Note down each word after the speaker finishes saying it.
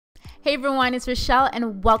Hey everyone, it's Rochelle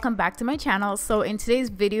and welcome back to my channel. So in today's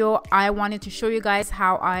video, I wanted to show you guys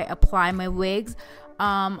how I apply my wigs.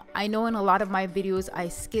 I know in a lot of my videos I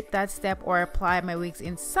skip that step or apply my wigs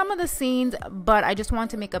in some of the scenes, but I just want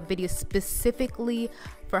to make a video specifically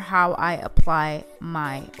for how I apply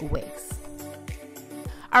my wigs.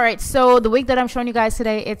 Alright, so the wig that I'm showing you guys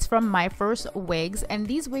today, it's from MyFirstWigs, and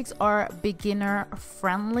these wigs are beginner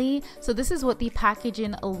friendly. So this is what the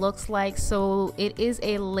packaging looks like. So it is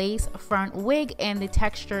a lace front wig and the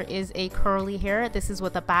texture is a curly hair. This is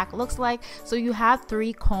what the back looks like. So you have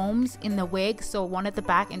 3 combs in the wig, so 1 at the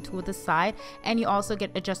back and 2 at the side, and you also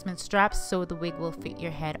get adjustment straps so the wig will fit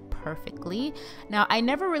your head perfectly. Now I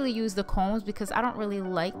never really use the combs because I don't really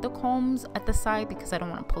like the combs at the side because I don't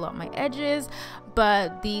want to pull out my edges,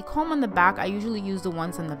 but the comb on the back, I usually use the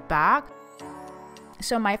ones on the back.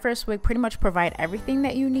 So MyFirstWig pretty much provide everything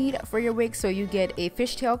that you need for your wig. So you get a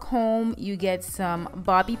fishtail comb, you get some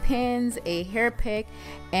bobby pins, a hair pick,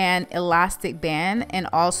 and elastic band, and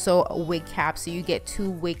also a wig cap. So you get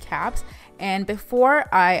 2 wig caps. And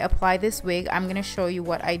before I apply this wig, I'm going to show you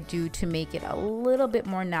what I do to make it a little bit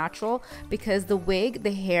more natural, because the wig,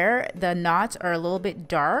 the hair, the knots are a little bit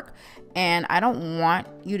dark, and I don't want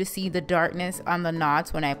you to see the darkness on the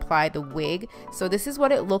knots when I apply the wig. So this is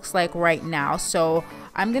what it looks like right now. So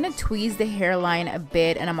I'm going to tweeze the hairline a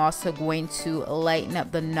bit, and I'm also going to lighten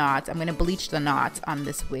up the knots. I'm going to bleach the knots on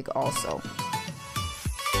this wig also.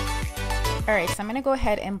 Alright, so I'm going to go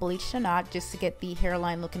ahead and bleach the knot just to get the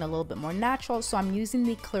hairline looking a little bit more natural. So I'm using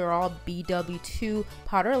the Clairol BW2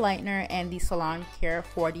 powder lightener and the Salon Care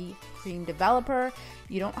 40 cream developer.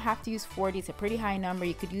 You don't have to use 40, it's a pretty high number.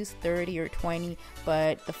 You could use 30 or 20,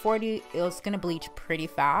 but the 40 is going to bleach pretty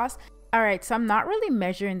fast. Alright, so I'm not really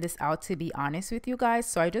measuring this out, to be honest with you guys.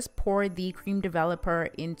 So I just poured the cream developer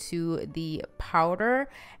into the powder,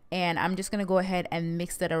 and I'm just going to go ahead and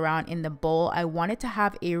mix that around in the bowl. I want it to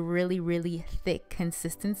have a really thick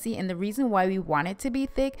consistency, and the reason why we want it to be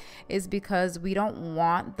thick is because we don't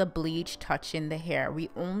want the bleach touching the hair. We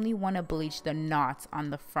only want to bleach the knots on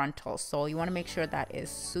the frontal, so you want to make sure that is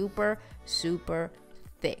super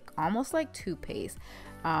thick, almost like toothpaste.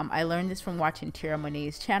 I learned this from watching Tira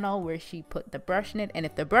Monet's channel, where she put the brush in it, and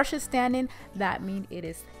if the brush is standing, that means it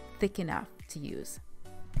is thick enough to use.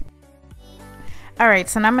 Alright,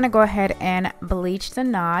 so now I'm going to go ahead and bleach the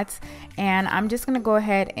knots, and I'm just going to go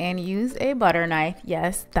ahead and use a butter knife.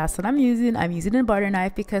 Yes, that's what I'm using. I'm using a butter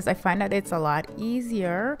knife because I find that it's a lot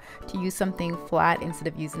easier to use something flat instead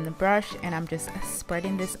of using the brush, and I'm just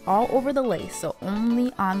spreading this all over the lace, so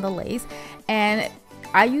only on the lace. And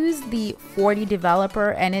I used the 40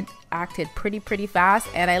 developer and it acted pretty fast,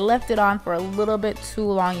 and I left it on for a little bit too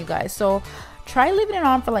long, you guys. So try leaving it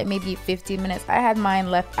on for like maybe 15 minutes. I had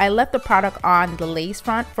mine left. I left the product on the lace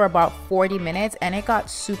front for about 40 minutes and it got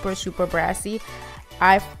super brassy.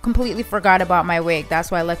 I completely forgot about my wig.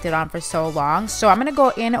 That's why I left it on for so long. So I'm going to go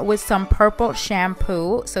in with some purple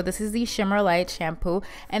shampoo. So this is the Shimmer Light shampoo,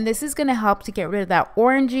 and this is going to help to get rid of that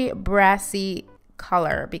orangey brassy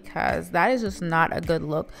color, because that is just not a good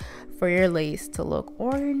look for your lace to look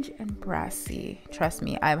orange and brassy. Trust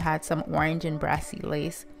me, I've had some orange and brassy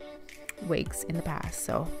lace wigs in the past.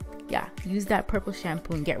 So yeah, use that purple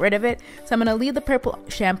shampoo and get rid of it. So I'm going to leave the purple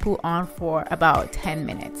shampoo on for about 10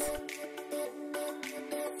 minutes.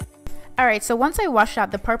 Alright, so once I washed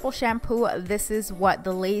out the purple shampoo, this is what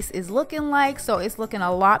the lace is looking like. So it's looking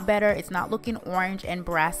a lot better. It's not looking orange and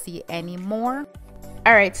brassy anymore.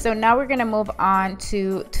 Alright, so now we're going to move on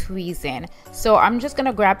to tweezing. So I'm just going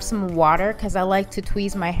to grab some water because I like to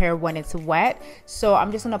tweeze my hair when it's wet. So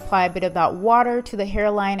I'm just going to apply a bit of that water to the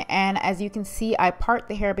hairline, and as you can see, I part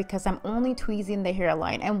the hair because I'm only tweezing the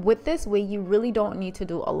hairline. And with this wig, you really don't need to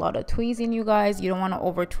do a lot of tweezing, you guys. You don't want to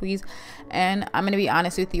over tweeze, and I'm going to be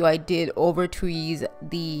honest with you, I did over tweeze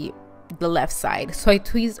the left side. So I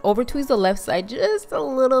over tweezed the left side just a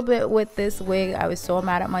little bit with this wig. I was so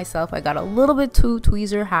mad at myself. I got a little bit too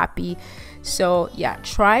tweezer happy. So yeah,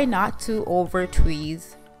 try not to over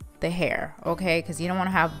tweeze the hair, okay, because you don't want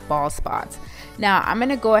to have bald spots. Now I'm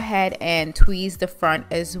gonna go ahead and tweeze the front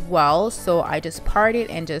as well. So I just part it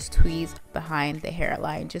and just tweeze behind the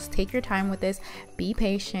hairline. Just take your time with this, be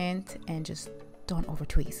patient, and just don't over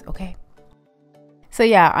tweeze, okay? So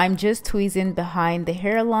yeah, I'm just tweezing behind the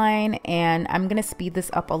hairline, and I'm going to speed this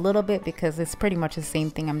up a little bit because it's pretty much the same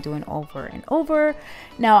thing I'm doing over and over.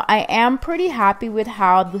 Now, I am pretty happy with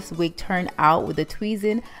how this wig turned out with the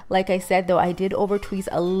tweezing. Like I said, though, I did over tweeze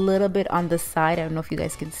a little bit on the side. I don't know if you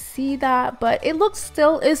guys can see that, but it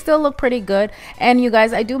still looked pretty good. And you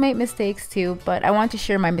guys, I do make mistakes too, but I want to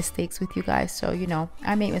share my mistakes with you guys. So, you know,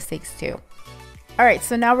 I make mistakes too. Alright,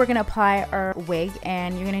 so now we're going to apply our wig,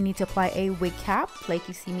 and you're going to need to apply a wig cap like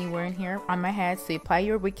you see me wearing here on my head. So you apply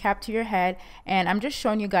your wig cap to your head, and I'm just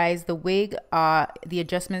showing you guys the wig, the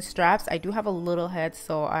adjustment straps. I do have a little head,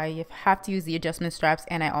 so I have to use the adjustment straps,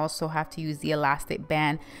 and I also have to use the elastic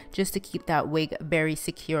band just to keep that wig very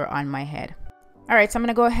secure on my head. Alright, so I'm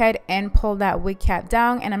going to go ahead and pull that wig cap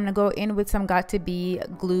down, and I'm going to go in with some Got To Be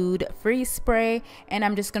glued freeze spray, and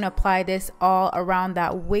I'm just going to apply this all around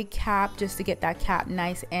that wig cap just to get that cap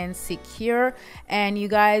nice and secure. And you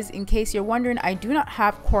guys, in case you're wondering, I do not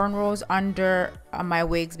have cornrows under my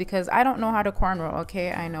wigs because I don't know how to cornrow.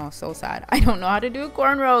 Okay, I know, so sad. I don't know how to do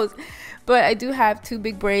cornrows, but I do have two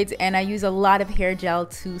big braids, and I use a lot of hair gel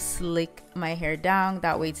to slick my hair down,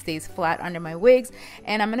 that way it stays flat under my wigs.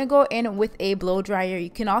 And I'm gonna go in with a blow dryer. You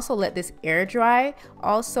can also let this air dry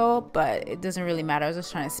also, but it doesn't really matter. I was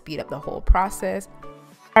just trying to speed up the whole process.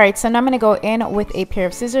 Alright, so now I'm going to go in with a pair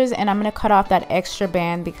of scissors, and I'm going to cut off that extra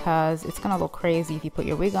band because it's going to look crazy if you put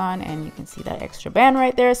your wig on, and you can see that extra band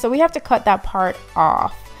right there. So we have to cut that part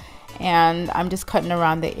off, and I'm just cutting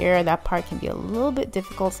around the ear. That part can be a little bit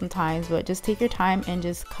difficult sometimes, but just take your time and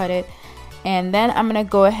just cut it. And then I'm going to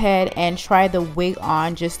go ahead and try the wig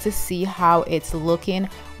on just to see how it's looking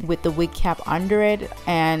with the wig cap under it.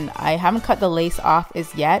 And I haven't cut the lace off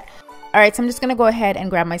as yet. Alright, so I'm just going to go ahead and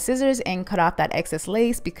grab my scissors and cut off that excess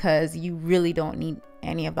lace because you really don't need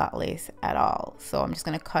any of that lace at all. So I'm just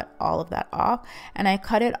going to cut all of that off, and I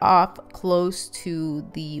cut it off close to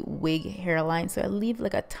the wig hairline, so I leave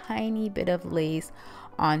like a tiny bit of lace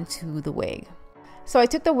onto the wig. So I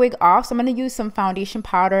took the wig off, so I'm going to use some foundation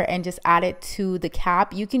powder and just add it to the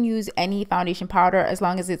cap. You can use any foundation powder as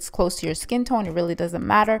long as it's close to your skin tone. It really doesn't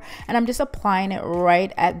matter. And I'm just applying it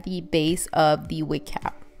right at the base of the wig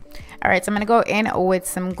cap. Alright, so I'm going to go in with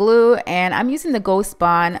some glue, and I'm using the Ghost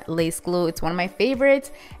Bond lace glue. It's one of my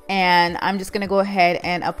favorites, and I'm just going to go ahead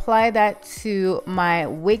and apply that to my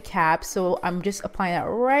wig cap. So I'm just applying that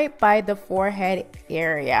right by the forehead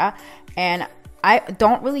area, and I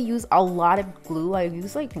don't really use a lot of glue. I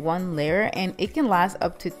use like one layer, and it can last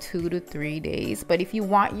up to 2 to 3 days. But if you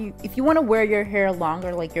want to wear your hair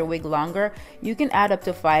longer, like your wig longer, you can add up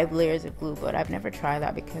to 5 layers of glue. But I've never tried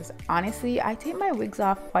that because honestly, I take my wigs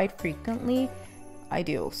off quite frequently. I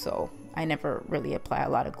do, so I never really apply a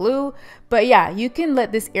lot of glue. But yeah, you can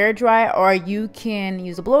let this air dry, or you can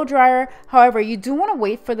use a blow dryer. However, you do want to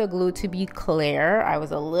wait for the glue to be clear. I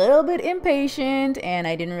was a little bit impatient and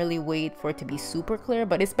I didn't really wait for it to be super clear,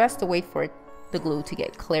 but it's best to wait for the glue to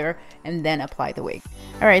get clear and then apply the wig.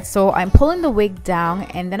 Alright, so I'm pulling the wig down,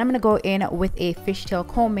 and then I'm going to go in with a fishtail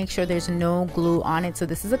comb. Make sure there's no glue on it. So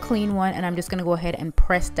this is a clean one, and I'm just going to go ahead and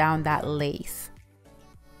press down that lace.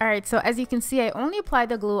 Alright, so as you can see, I only applied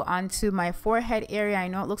the glue onto my forehead area. I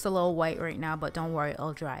know it looks a little white right now, but don't worry,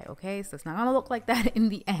 it'll dry, okay? So it's not gonna look like that in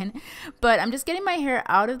the end. But I'm just getting my hair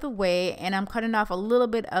out of the way, and I'm cutting off a little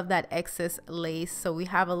bit of that excess lace. So we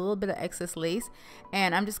have a little bit of excess lace,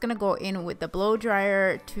 and I'm just gonna go in with the blow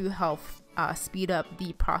dryer to help speed up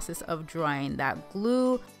the process of drying that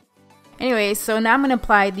glue. Anyway, so now I'm going to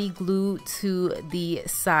apply the glue to the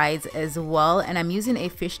sides as well, and I'm using a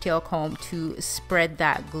fishtail comb to spread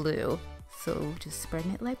that glue. So just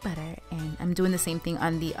spreading it like butter, and I'm doing the same thing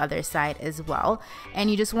on the other side as well.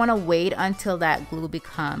 And you just want to wait until that glue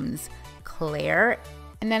becomes clear.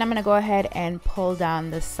 And then I'm going to go ahead and pull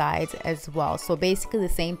down the sides as well. So basically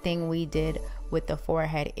the same thing we did with the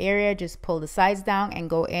forehead area. Just pull the sides down and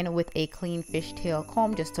go in with a clean fishtail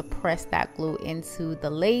comb just to press that glue into the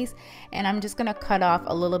lace. And I'm just gonna cut off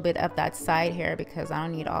a little bit of that side hair because I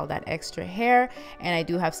don't need all that extra hair, and I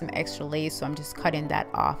do have some extra lace, so I'm just cutting that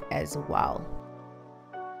off as well.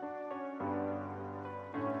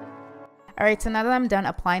 Alright, so now that I'm done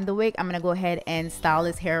applying the wig, I'm going to go ahead and style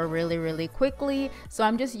this hair really quickly. So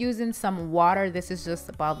I'm just using some water. This is just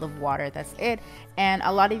a bottle of water, that's it. And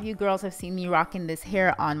a lot of you girls have seen me rocking this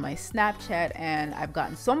hair on my Snapchat, and I've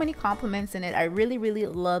gotten so many compliments in it. I really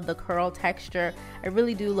love the curl texture. I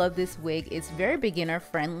really do love this wig. It's very beginner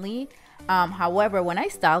friendly. However, when I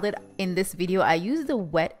styled it in this video, I used the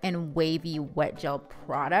Wet n Wavy wet gel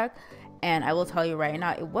product. And I will tell you right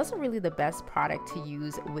now, it wasn't really the best product to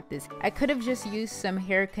use with this. I could have just used some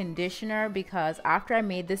hair conditioner, because after I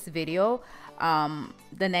made this video,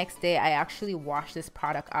 the next day I actually washed this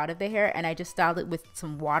product out of the hair, and I just styled it with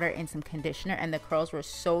some water and some conditioner, and the curls were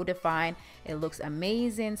so defined. It looks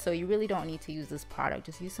amazing. So you really don't need to use this product.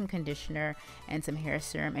 Just use some conditioner and some hair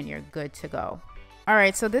serum and you're good to go.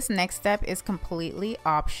 Alright, so this next step is completely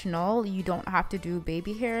optional. You don't have to do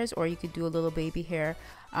baby hairs, or you could do a little baby hair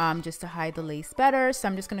just to hide the lace better. So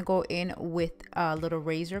I'm just going to go in with a little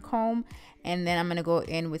razor comb, and then I'm going to go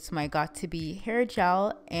in with my Got To Be hair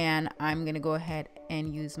gel, and I'm going to go ahead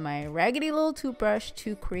and use my raggedy little toothbrush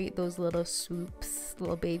to create those little swoops,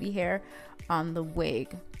 little baby hair on the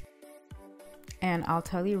wig. And I'll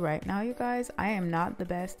tell you right now, you guys, I am not the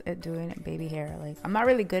best at doing baby hair. Like, I'm not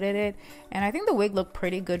really good at it. And I think the wig looked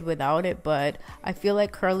pretty good without it, but I feel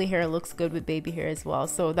like curly hair looks good with baby hair as well.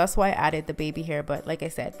 So that's why I added the baby hair. But like I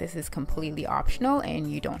said, this is completely optional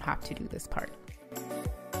and you don't have to do this part.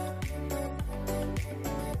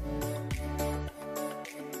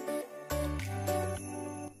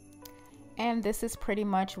 And this is pretty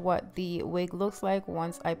much what the wig looks like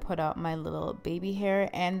once I put out my little baby hair.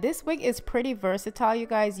 And this wig is pretty versatile, you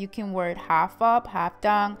guys. You can wear it half up, half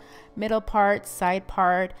down, middle part, side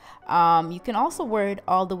part. You can also wear it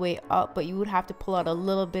all the way up, but you would have to pull out a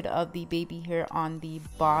little bit of the baby hair on the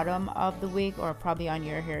bottom of the wig, or probably on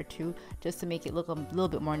your hair too, just to make it look a little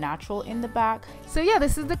bit more natural in the back. So yeah,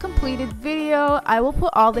 this is the completed video. I will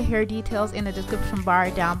put all the hair details in the description bar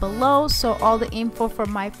down below. So all the info for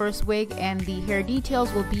MyFirstWig and the hair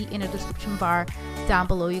details will be in the description bar down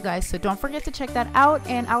below, you guys. So don't forget to check that out,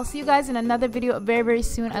 and I'll see you guys in another video very, very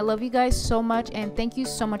soon. I love you guys so much, and thank you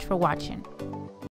so much for watching.